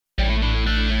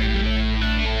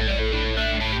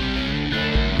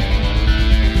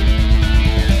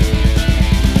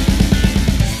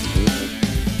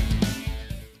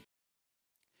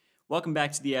Welcome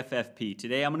back to the FFP.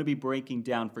 Today I'm going to be breaking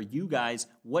down for you guys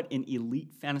what an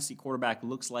elite fantasy quarterback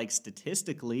looks like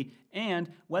statistically and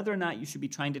whether or not you should be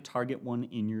trying to target one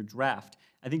in your draft.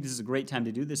 I think this is a great time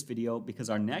to do this video because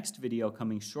our next video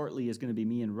coming shortly is going to be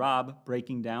me and Rob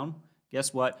breaking down,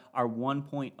 guess what, our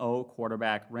 1.0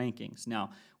 quarterback rankings.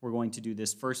 Now, we're going to do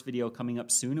this first video coming up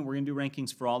soon, and we're going to do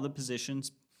rankings for all the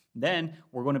positions. Then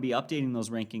we're going to be updating those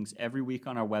rankings every week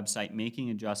on our website, making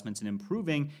adjustments and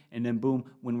improving. And then boom,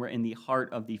 when we're in the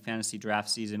heart of the fantasy draft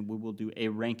season, we will do a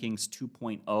rankings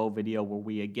 2.0 video where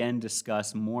we again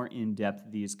discuss more in depth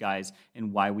these guys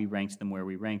and why we ranked them where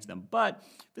we ranked them. But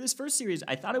for this first series,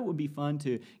 I thought it would be fun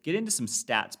to get into some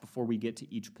stats before we get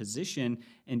to each position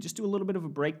and just do a little bit of a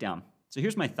breakdown. So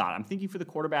here's my thought. I'm thinking for the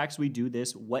quarterbacks, we do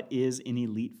this, what is an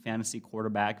elite fantasy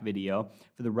quarterback video.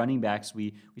 For the running backs,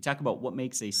 we talk about what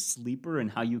makes a sleeper and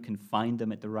how you can find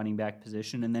them at the running back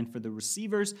position. And then for the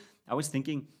receivers, I was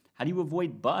thinking, how do you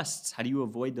avoid busts? How do you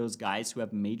avoid those guys who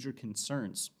have major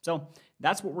concerns? So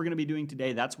that's what we're going to be doing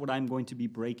today. That's what I'm going to be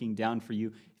breaking down for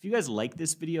you. If you guys like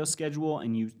this video schedule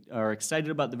and you are excited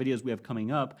about the videos we have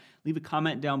coming up, leave a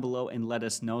comment down below and let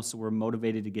us know so we're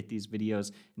motivated to get these videos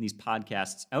and these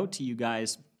podcasts out to you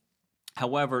guys.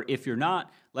 However, if you're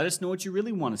not, let us know what you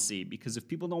really want to see, because if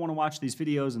people don't want to watch these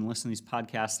videos and listen to these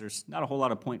podcasts, there's not a whole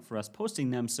lot of point for us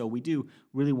posting them. So we do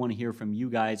really want to hear from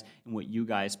you guys and what you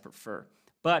guys prefer.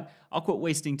 But I'll quit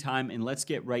wasting time and let's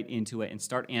get right into it and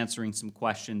start answering some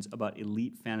questions about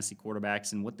elite fantasy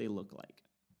quarterbacks and what they look like.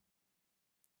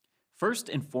 First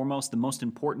and foremost, the most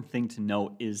important thing to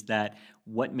note is that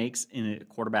what makes a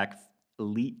quarterback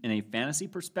elite in a fantasy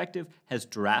perspective has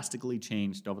drastically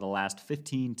changed over the last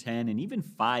 15, 10, and even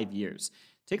 5 years.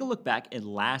 Take a look back at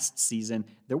last season.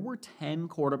 There were 10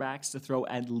 quarterbacks to throw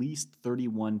at least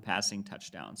 31 passing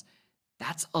touchdowns.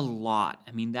 That's a lot.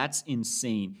 I mean, that's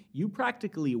insane. You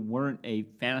practically weren't a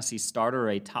fantasy starter or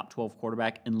a top 12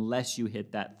 quarterback unless you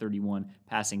hit that 31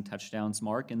 passing touchdowns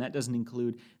mark. And that doesn't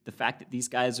include the fact that these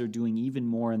guys are doing even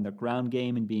more in the ground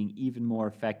game and being even more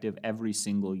effective every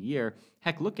single year.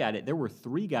 Heck, look at it. There were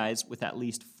 3 guys with at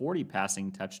least 40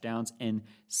 passing touchdowns and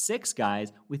 6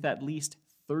 guys with at least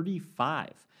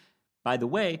 35. By the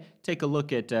way, take a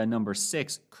look at number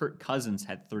 6. Kirk Cousins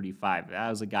had 35.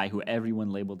 That was a guy who everyone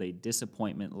labeled a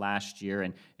disappointment last year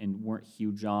and weren't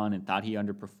huge on and thought he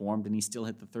underperformed, and he still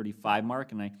hit the 35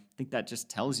 mark, and I think that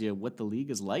just tells you what the league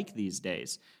is like these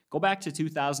days. Go back to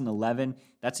 2011.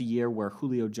 That's a year where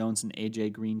Julio Jones and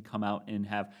A.J. Green come out and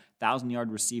have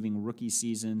 1,000-yard receiving rookie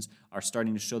seasons, are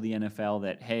starting to show the NFL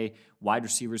that, hey, wide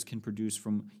receivers can produce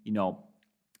from,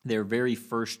 their very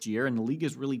first year, and the league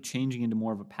is really changing into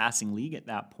more of a passing league at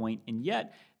that point, and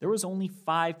yet there was only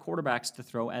 5 quarterbacks to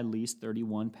throw at least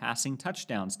 31 passing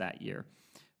touchdowns that year.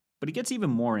 But it gets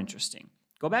even more interesting.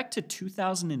 Go back to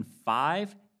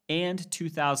 2005 and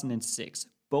 2006.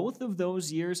 Both of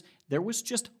those years, there was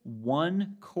just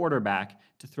 1 quarterback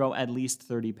to throw at least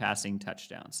 30 passing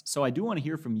touchdowns. So I do want to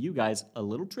hear from you guys a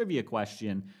little trivia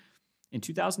question. In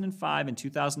 2005 and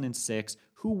 2006,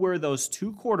 who were those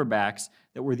 2 quarterbacks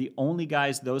that were the only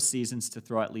guys those seasons to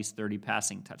throw at least 30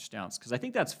 passing touchdowns? Because I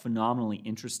think that's phenomenally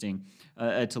interesting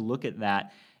to look at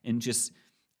that and just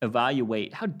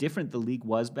evaluate how different the league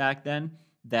was back then,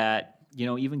 that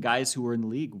even guys who were in the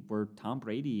league were Tom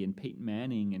Brady and Peyton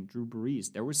Manning and Drew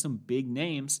Brees. There were some big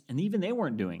names, and even they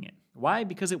weren't doing it. Why?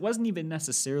 Because it wasn't even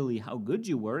necessarily how good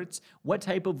you were. It's what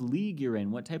type of league you're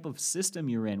in, what type of system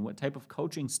you're in, what type of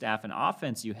coaching staff and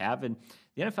offense you have. And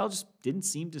the NFL just didn't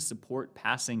seem to support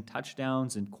passing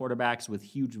touchdowns and quarterbacks with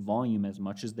huge volume as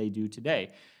much as they do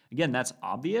today. Again, that's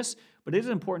obvious, but it is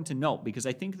important to note because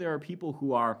I think there are people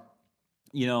who are,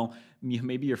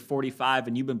 maybe you're 45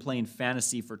 and you've been playing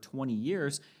fantasy for 20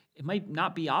 years. It might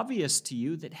not be obvious to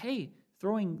you that, hey,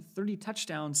 throwing 30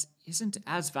 touchdowns isn't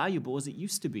as valuable as it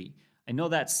used to be. I know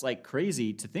that's like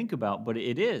crazy to think about, but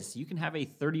it is. You can have a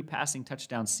 30 passing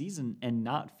touchdown season and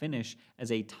not finish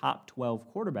as a top 12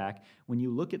 quarterback. When you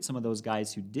look at some of those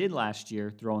guys who did last year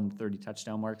throwing 30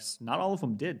 touchdown marks, not all of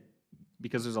them did,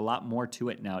 because there's a lot more to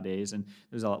it nowadays and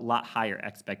there's a lot higher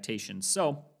expectations.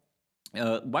 So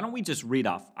why don't we just read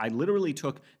off? I literally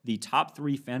took the top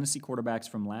 3 fantasy quarterbacks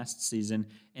from last season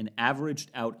and averaged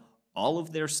out all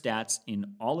of their stats in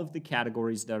all of the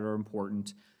categories that are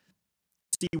important.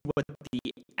 See what the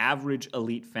average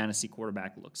elite fantasy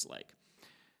quarterback looks like.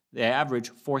 They average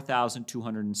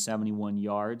 4,271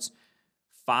 yards,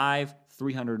 5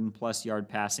 300-plus yard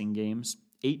passing games,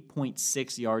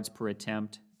 8.6 yards per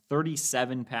attempt,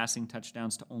 37 passing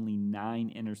touchdowns to only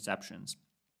 9 interceptions.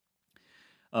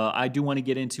 I do want to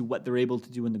get into what they're able to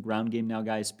do in the ground game now,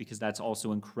 guys, because that's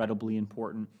also incredibly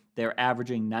important. They're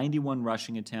averaging 91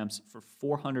 rushing attempts for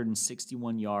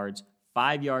 461 yards,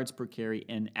 5 yards per carry,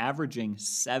 and averaging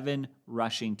 7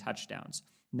 rushing touchdowns.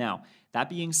 Now, that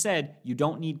being said, you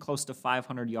don't need close to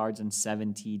 500 yards and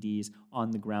 7 TDs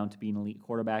on the ground to be an elite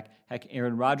quarterback. Heck,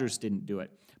 Aaron Rodgers didn't do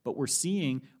it. But we're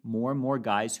seeing more and more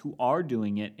guys who are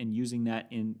doing it and using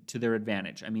that to their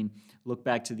advantage. I mean, look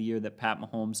back to the year that Pat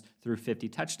Mahomes threw 50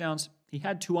 touchdowns. He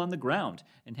had 2 on the ground.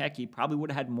 And heck, he probably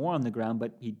would have had more on the ground,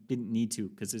 but he didn't need to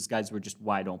because his guys were just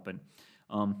wide open.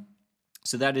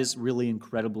 So that is really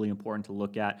incredibly important to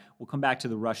look at. We'll come back to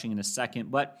the rushing in a second,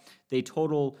 but they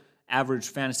total average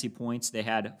fantasy points. They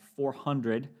had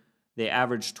 400. They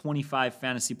averaged 25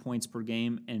 fantasy points per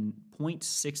game and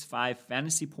 0.65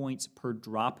 fantasy points per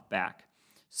drop back.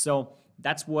 So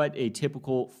that's what a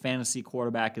typical fantasy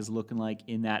quarterback is looking like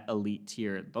in that elite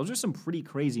tier. Those are some pretty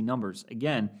crazy numbers.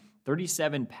 Again,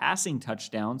 37 passing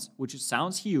touchdowns, which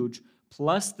sounds huge,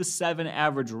 plus the 7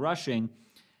 average rushing.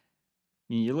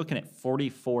 You're looking at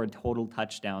 44 total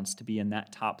touchdowns to be in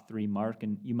that top 3 mark,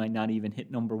 and you might not even hit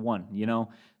number 1,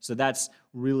 So that's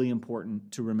really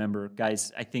important to remember.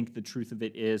 Guys, I think the truth of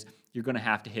it is you're going to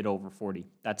have to hit over 40.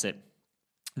 That's it.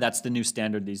 That's the new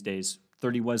standard these days.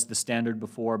 30 was the standard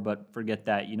before, but forget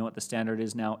that. You know what the standard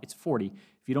is now? It's 40.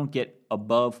 If you don't get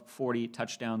above 40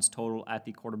 touchdowns total at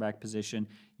the quarterback position,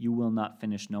 you will not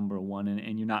finish number 1,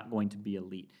 and you're not going to be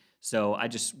elite. So I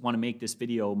just want to make this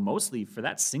video mostly for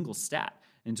that single stat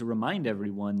and to remind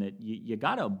everyone that you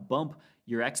got to bump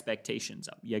your expectations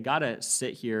up. You got to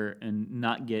sit here and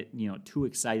not get too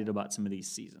excited about some of these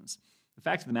seasons. The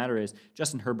fact of the matter is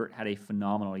Justin Herbert had a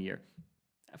phenomenal year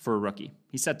for a rookie.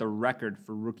 He set the record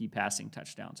for rookie passing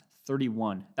touchdowns,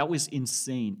 31. That was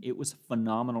insane. It was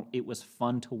phenomenal. It was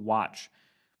fun to watch.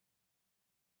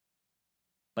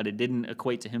 But it didn't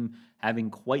equate to him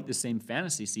having quite the same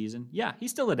fantasy season. Yeah, he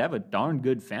still did have a darn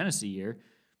good fantasy year,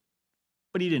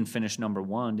 but he didn't finish number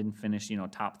 1, didn't finish,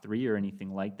 top 3 or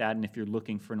anything like that. And if you're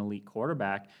looking for an elite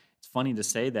quarterback, it's funny to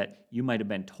say that you might have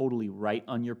been totally right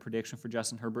on your prediction for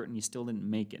Justin Herbert and you still didn't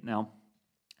make it. Now,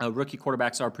 rookie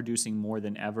quarterbacks are producing more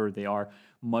than ever. They are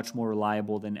much more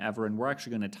reliable than ever. And we're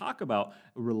actually going to talk about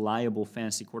reliable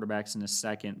fantasy quarterbacks in a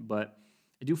second, but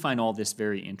I do find all this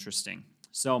very interesting.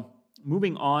 So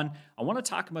moving on, I want to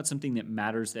talk about something that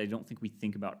matters that I don't think we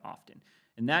think about often,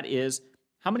 and that is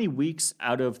how many weeks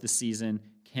out of the season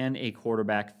can a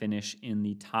quarterback finish in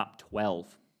the top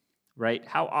 12, right?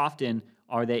 How often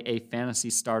are they a fantasy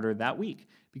starter that week?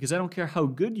 Because I don't care how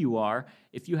good you are,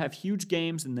 if you have huge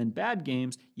games and then bad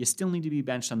games, you still need to be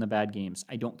benched on the bad games.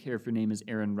 I don't care if your name is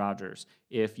Aaron Rodgers.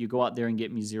 If you go out there and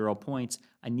get me 0 points,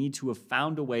 I need to have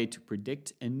found a way to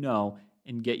predict and know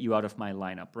and get you out of my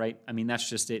lineup, right? I mean, that's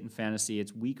just it in fantasy.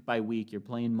 It's week by week. You're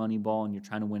playing Moneyball and you're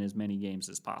trying to win as many games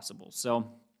as possible.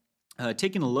 So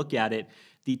taking a look at it,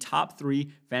 the top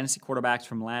 3 fantasy quarterbacks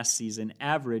from last season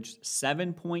averaged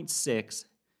 7.6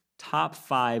 top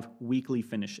 5 weekly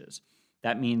finishes.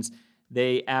 That means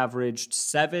they averaged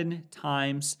 7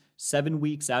 times, 7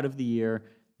 weeks out of the year,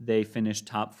 they finished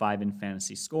top 5 in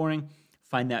fantasy scoring.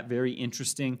 Find that very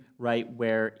interesting, right?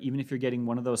 Where even if you're getting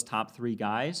one of those top 3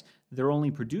 guys, they're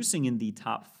only producing in the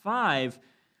top 5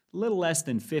 a little less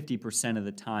than 50% of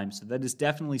the time. So that is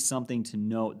definitely something to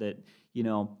note that,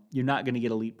 you're not going to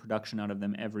get elite production out of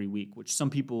them every week, which some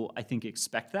people, I think,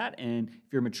 expect that. And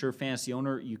if you're a mature fantasy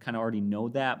owner, you kind of already know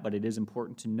that, but it is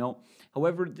important to note.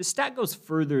 However, the stat goes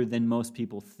further than most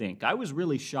people think. I was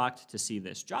really shocked to see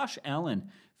this. Josh Allen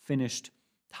finished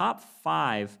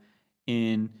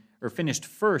finished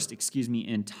first,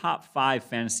 in top 5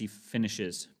 fantasy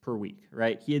finishes per week,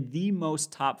 right? He had the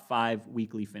most top 5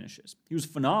 weekly finishes. He was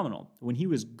phenomenal. When he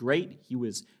was great, he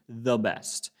was the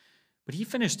best. But he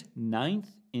finished 9th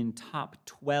in top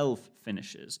 12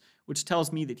 finishes, which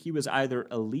tells me that he was either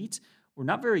elite or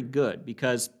not very good,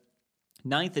 because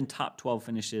 9th in top 12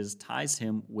 finishes ties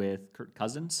him with Kirk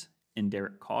Cousins and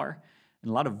Derek Carr and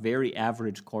a lot of very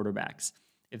average quarterbacks.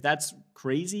 If that's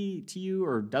crazy to you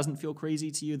or doesn't feel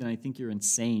crazy to you, then I think you're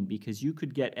insane, because you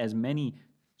could get as many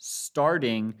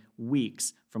starting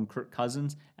weeks from Kirk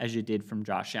Cousins as you did from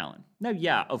Josh Allen. Now,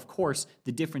 yeah, of course,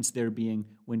 the difference there being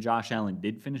when Josh Allen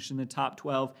did finish in the top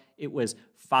 12, it was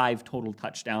 5 total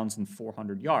touchdowns and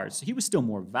 400 yards. So he was still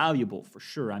more valuable for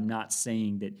sure. I'm not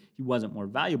saying that he wasn't more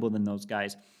valuable than those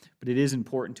guys, but it is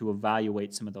important to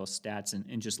evaluate some of those stats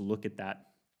and just look at that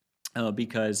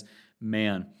because,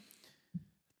 man, I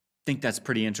think that's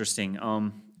pretty interesting.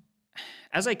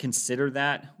 As I consider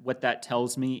that, what that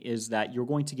tells me is that you're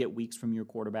going to get weeks from your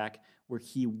quarterback where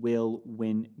he will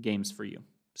win games for you.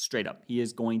 Straight up. He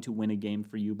is going to win a game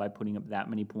for you by putting up that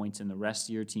many points, and the rest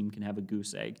of your team can have a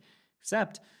goose egg.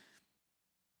 Except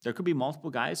there could be multiple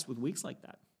guys with weeks like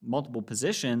that. Multiple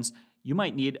positions, you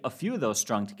might need a few of those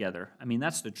strung together. I mean,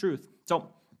 that's the truth.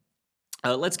 So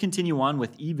let's continue on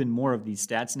with even more of these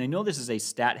stats. And I know this is a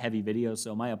stat-heavy video,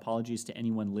 so my apologies to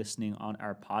anyone listening on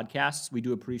our podcasts. We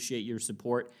do appreciate your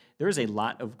support. There is a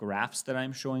lot of graphs that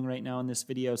I'm showing right now in this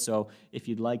video, so if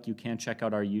you'd like, you can check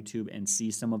out our YouTube and see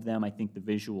some of them. I think the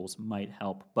visuals might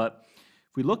help. But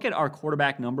if we look at our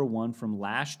quarterback number 1 from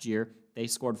last year, they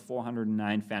scored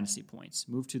 409 fantasy points.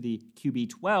 Move to the QB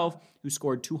 12, who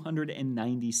scored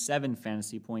 297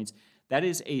 fantasy points. That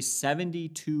is a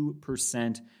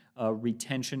 72%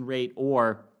 retention rate,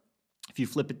 or if you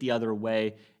flip it the other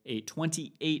way, a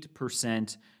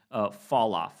 28%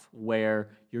 fall off, where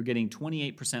you're getting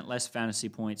 28% less fantasy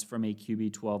points from a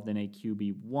QB 12 than a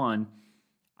QB 1.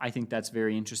 I think that's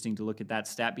very interesting to look at that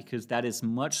stat because that is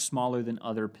much smaller than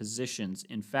other positions.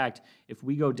 In fact, if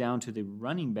we go down to the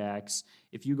running backs,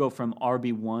 if you go from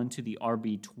RB1 to the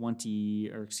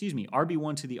RB20, or excuse me,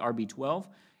 RB1 to the RB12,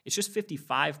 it's just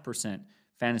 55%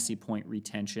 fantasy point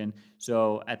retention.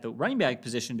 So at the running back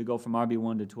position, to go from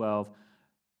RB1 to 12,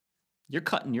 you're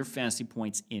cutting your fantasy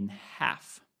points in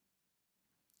half.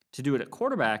 To do it at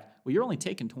quarterback, well, you're only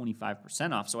taking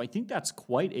 25% off. So I think that's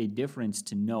quite a difference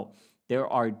to note. There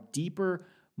are deeper,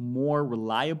 more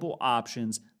reliable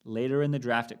options later in the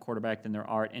draft at quarterback than there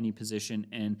are at any position.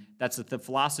 And that's the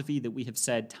philosophy that we have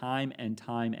said time and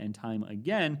time and time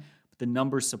again. But the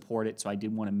numbers support it. So I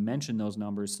did want to mention those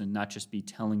numbers and not just be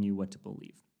telling you what to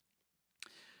believe.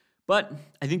 But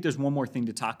I think there's one more thing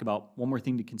to talk about, one more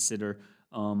thing to consider,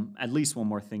 at least one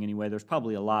more thing anyway. There's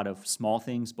probably a lot of small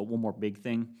things, but one more big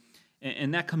thing.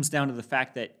 And that comes down to the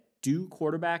fact that, do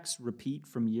quarterbacks repeat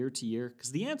from year to year?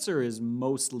 Because the answer is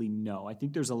mostly no. I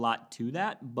think there's a lot to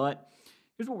that, but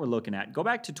here's what we're looking at. Go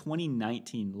back to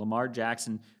 2019. Lamar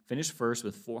Jackson finished first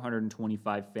with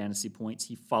 425 fantasy points.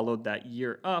 He followed that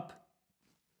year up,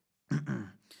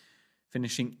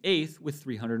 finishing 8th with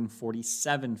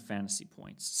 347 fantasy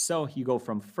points. So you go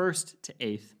from 1st to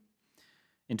 8th.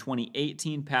 In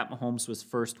 2018, Pat Mahomes was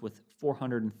first with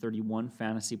 431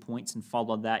 fantasy points and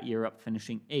followed that year up,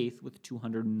 finishing 8th with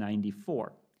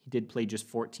 294. He did play just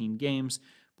 14 games,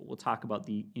 but we'll talk about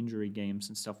the injury games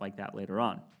and stuff like that later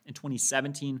on. In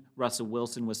 2017, Russell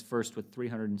Wilson was first with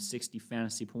 360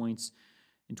 fantasy points.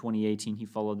 In 2018, he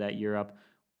followed that year up,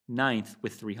 9th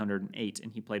with 308,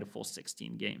 and he played a full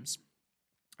 16 games.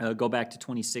 Go back to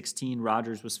 2016,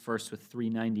 Rodgers was first with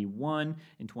 391.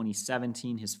 In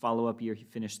 2017, his follow-up year, he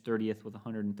finished 30th with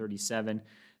 137,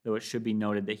 though it should be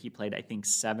noted that he played, I think,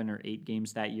 7 or 8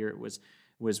 games that year. It was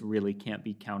really can't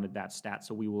be counted, that stat,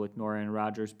 so we will ignore Aaron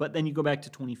Rodgers. But then you go back to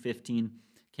 2015,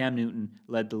 Cam Newton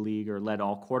led the league, or led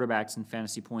all quarterbacks in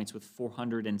fantasy points with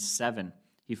 407.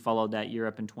 He followed that year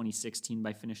up in 2016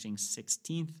 by finishing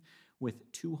 16th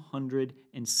with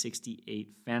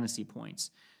 268 fantasy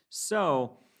points.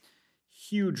 So,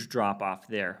 huge drop-off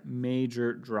there,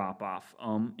 major drop-off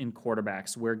in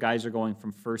quarterbacks, where guys are going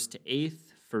from 1st to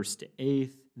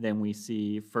 8th, then we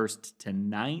see 1st to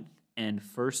 9th, and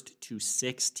 1st to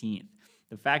 16th.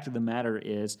 The fact of the matter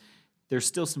is there's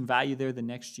still some value there the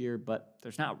next year, but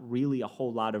there's not really a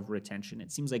whole lot of retention.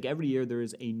 It seems like every year there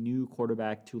is a new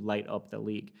quarterback to light up the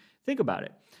league. Think about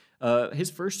it. His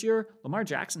first year, Lamar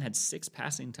Jackson had 6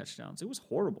 passing touchdowns. It was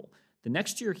horrible. The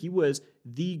next year, he was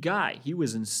the guy. He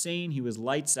was insane. He was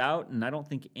lights out, and I don't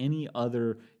think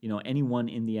anyone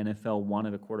in the NFL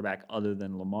wanted a quarterback other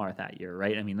than Lamar that year,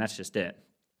 right? I mean, that's just it.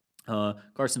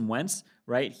 Carson Wentz,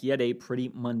 right? He had a pretty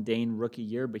mundane rookie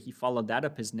year, but he followed that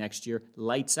up his next year,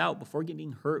 lights out. Before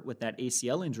getting hurt with that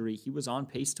ACL injury, he was on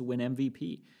pace to win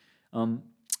MVP. I'm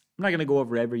not going to go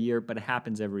over every year, but it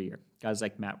happens every year. Guys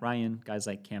like Matt Ryan, guys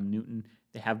like Cam Newton,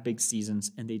 they have big seasons,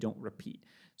 and they don't repeat.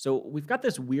 So we've got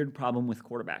this weird problem with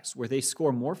quarterbacks where they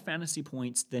score more fantasy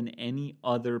points than any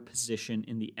other position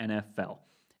in the NFL.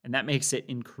 And that makes it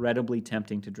incredibly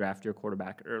tempting to draft your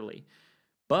quarterback early.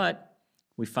 But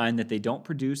we find that they don't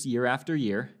produce year after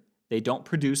year. They don't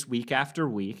produce week after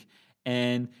week.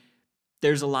 And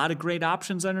there's a lot of great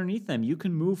options underneath them. You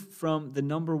can move from the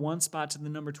number 1 spot to the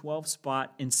number 12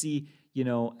 spot and see,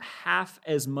 half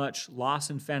as much loss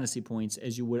in fantasy points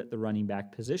as you would at the running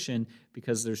back position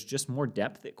because there's just more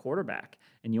depth at quarterback.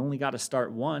 And you only got to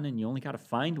start one, and you only got to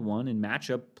find one, and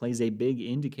matchup plays a big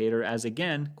indicator as,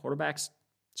 again, quarterbacks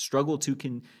struggle to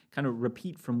kind of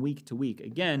repeat from week to week.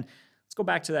 Again, let's go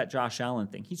back to that Josh Allen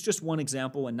thing. He's just one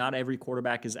example, and not every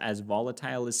quarterback is as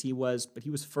volatile as he was, but he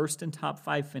was 1st in top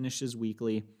 5 finishes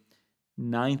weekly,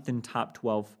 9th in top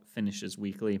 12 finishes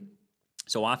weekly.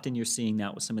 So often you're seeing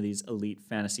that with some of these elite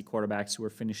fantasy quarterbacks who are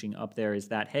finishing up there is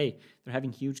that, hey, they're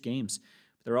having huge games,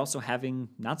 but they're also having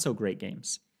not so great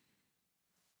games.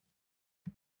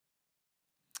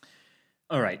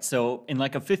 All right, so in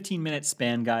like a 15-minute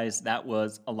span, guys, that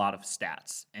was a lot of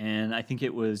stats. And I think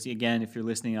it was, again, if you're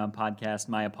listening on podcast,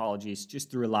 my apologies,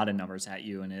 just threw a lot of numbers at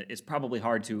you, and it's probably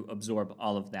hard to absorb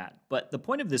all of that. But the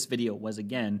point of this video was,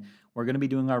 again, we're going to be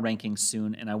doing our rankings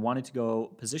soon, and I wanted to go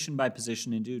position by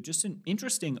position and do just an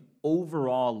interesting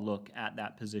overall look at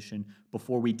that position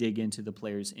before we dig into the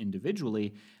players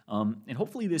individually. And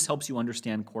hopefully this helps you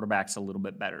understand quarterbacks a little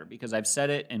bit better, because I've said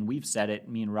it, and we've said it,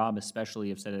 me and Rob especially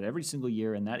have said it every single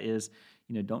year, and that is,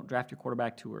 don't draft your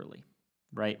quarterback too early,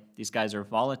 right? These guys are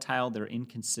volatile, they're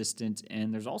inconsistent,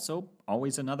 and there's also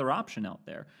always another option out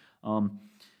there.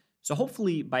 So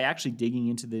hopefully by actually digging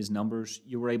into these numbers,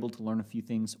 you were able to learn a few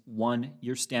things. One,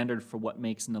 your standard for what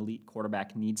makes an elite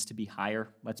quarterback needs to be higher.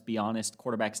 Let's be honest,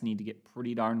 quarterbacks need to get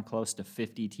pretty darn close to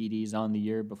 50 TDs on the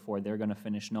year before they're going to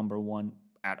finish number one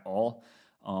at all.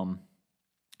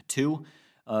 Two,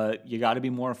 you got to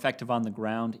be more effective on the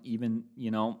ground, even,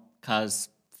 because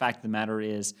the fact of the matter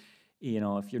is,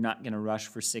 if you're not going to rush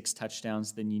for 6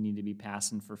 touchdowns, then you need to be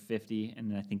passing for 50.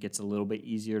 And I think it's a little bit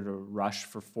easier to rush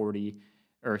for 40,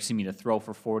 or excuse me, to throw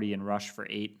for 40 and rush for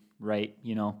 8, right?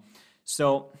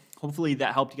 So hopefully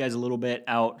that helped you guys a little bit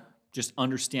out, just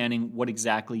understanding what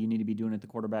exactly you need to be doing at the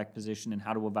quarterback position and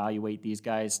how to evaluate these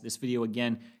guys. This video,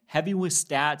 again, heavy with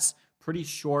stats, pretty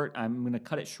short. I'm going to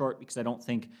cut it short because I don't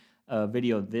think a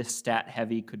video this stat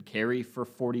heavy could carry for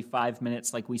 45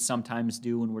 minutes like we sometimes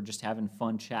do when we're just having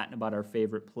fun chatting about our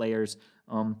favorite players.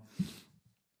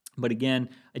 But again,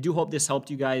 I do hope this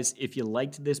helped you guys. If you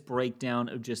liked this breakdown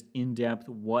of just in-depth,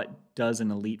 what does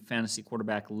an elite fantasy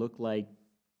quarterback look like,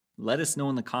 let us know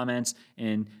in the comments.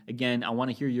 And again, I want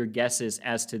to hear your guesses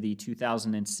as to the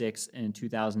 2006 and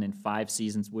 2005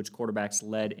 seasons, which quarterbacks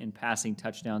led in passing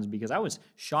touchdowns, because I was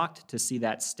shocked to see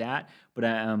that stat.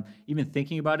 But even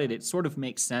thinking about it, it sort of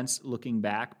makes sense looking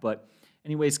back. But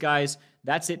anyways, guys,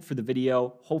 that's it for the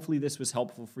video. Hopefully this was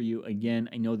helpful for you. Again,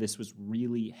 I know this was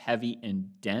really heavy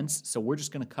and dense, so we're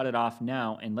just going to cut it off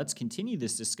now, and let's continue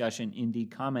this discussion in the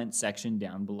comment section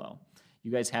down below.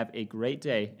 You guys have a great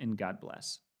day, and God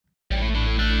bless.